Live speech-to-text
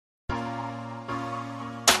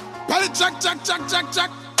Well, check.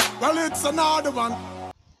 Well, it's another one.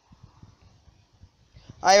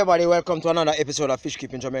 Hi everybody, welcome to another episode of Fish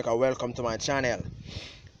Keeping Jamaica. Welcome to my channel.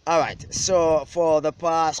 Alright, so for the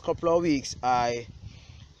past couple of weeks I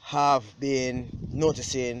have been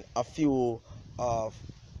noticing a few of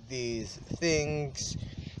these things.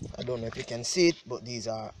 I don't know if you can see it, but these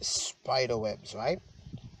are spider webs, right?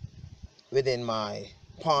 Within my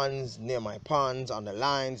ponds, near my ponds, on the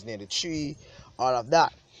lines, near the tree, all of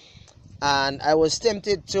that. And I was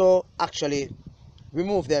tempted to actually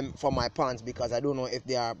remove them from my ponds because I don't know if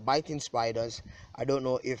they are biting spiders. I don't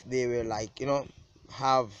know if they will, like,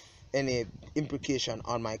 have any implication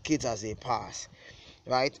on my kids as they pass,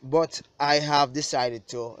 right? But I have decided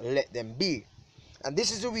to let them be, and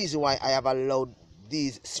this is the reason why I have allowed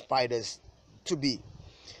these spiders to be.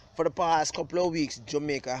 For the past couple of weeks,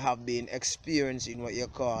 Jamaica have been experiencing what you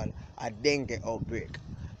call a dengue outbreak.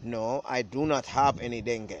 No, I do not have any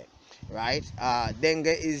dengue, right? Dengue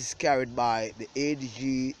is carried by the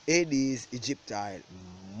Aedes aegypti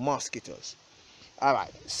mosquitoes. All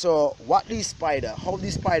right, so how these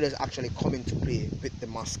spiders actually come into play with the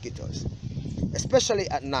mosquitoes, especially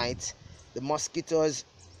at night. The mosquitoes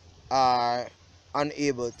are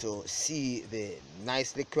unable to see the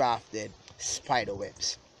nicely crafted spider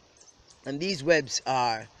webs, and these webs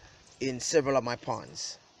are in several of my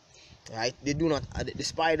ponds, right? They do not, the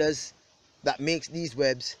spiders that makes these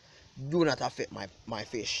webs do not affect my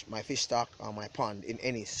fish stock or my pond in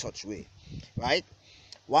any such way, right?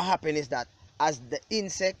 What happened is that as the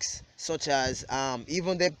insects, such as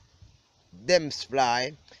even the dems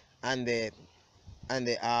fly and the and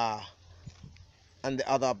the uh and the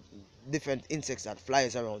other different insects that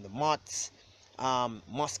flies around, the moths,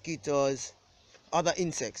 mosquitoes, other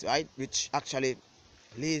insects, right, which actually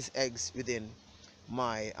lays eggs within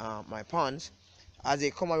my ponds. As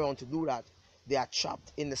they come around to do that, they are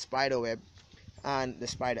trapped in the spider web, and the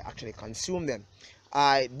spider actually consume them.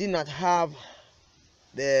 I did not have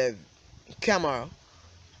the camera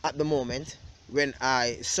at the moment when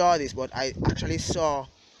I saw this, but I actually saw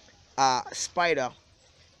a spider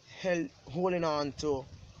holding on to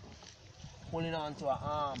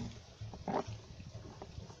a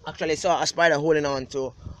actually saw a spider holding on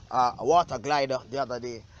to a water glider the other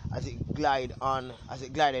day as it glided on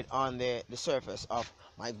the surface of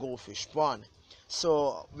my goldfish pond.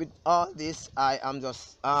 So with all this, I am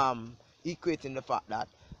just equating the fact that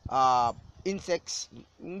insects,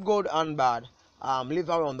 good and bad, live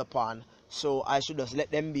around the pond. So I should just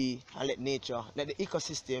let them be and let nature, let the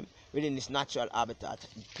ecosystem within this natural habitat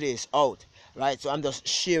plays out, right? So I'm just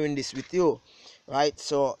sharing this with you, right?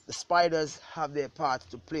 So the spiders have their part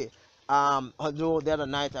to play. Although the other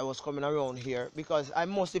night I was coming around here because I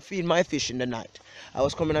mostly feed my fish in the night. I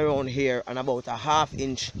was coming around here and about a ½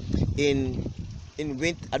 inch in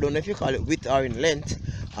width, I don't know if you call it width or in length,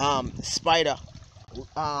 spider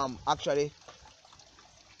actually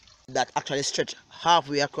that actually stretch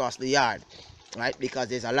halfway across the yard, right? Because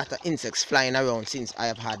there's a lot of insects flying around since I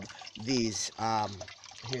have had these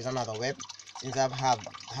here's another web, since I've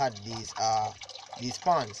had these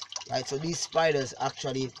ponds, right? So these spiders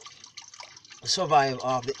actually survive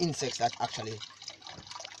of the insects that actually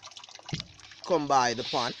come by the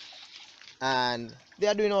pond, and they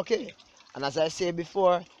are doing okay. And as I said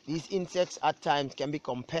before, these insects at times can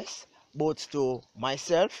become pests both to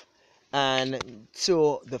myself and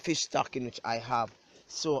to the fish stock in which I have.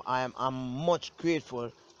 So I'm much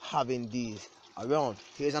grateful having these around.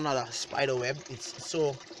 Here's another spider web. It's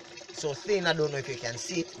so thin, I don't know if you can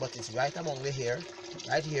see it, but it's right among the hair,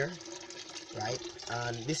 right here, right?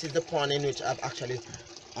 And this is the pond in which I've actually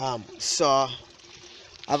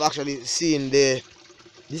seen the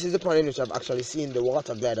this is the point in which I've actually seen the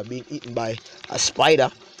water glider being eaten by a spider,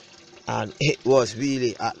 and it was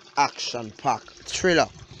really an action-packed thriller,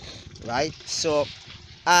 right? So,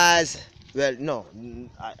 as well, no,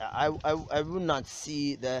 I would not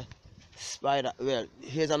see the spider. Well,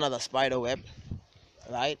 here's another spider web,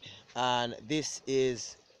 right? And this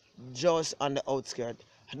is just on the outskirt.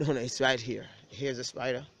 I don't know. It's right here. Here's a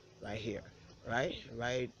spider, right here, right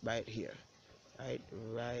here,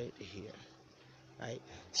 right here. Right,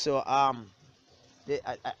 so I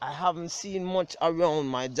haven't seen much around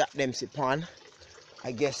my Jack Dempsey pond.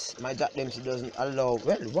 I guess my Jack Dempsey doesn't allow.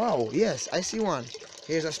 Well, wow, yes, I see one.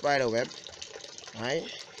 Here's a spider web, right?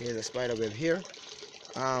 Here's a spider web here.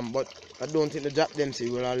 But I don't think the Jack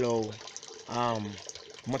Dempsey will allow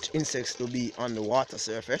much insects to be on the water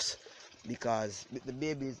surface, because with the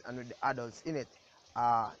babies and with the adults in it,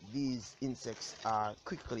 these insects are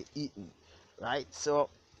quickly eaten, right?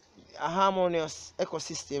 So a harmonious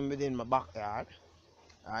ecosystem within my backyard,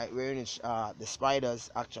 right, where in which the spiders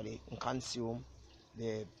actually consume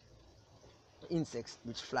the insects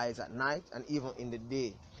which flies at night and even in the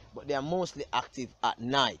day, but they are mostly active at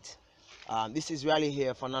night. This is really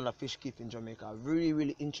here for another fish keep in Jamaica.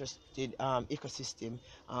 Really interested ecosystem,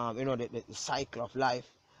 the cycle of life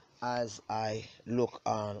as I look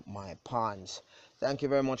on my ponds. Thank you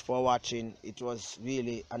very much for watching. It was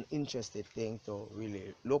really an interesting thing to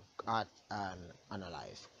really look at and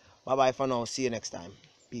analyze. Bye bye for now. See you next time.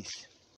 Peace.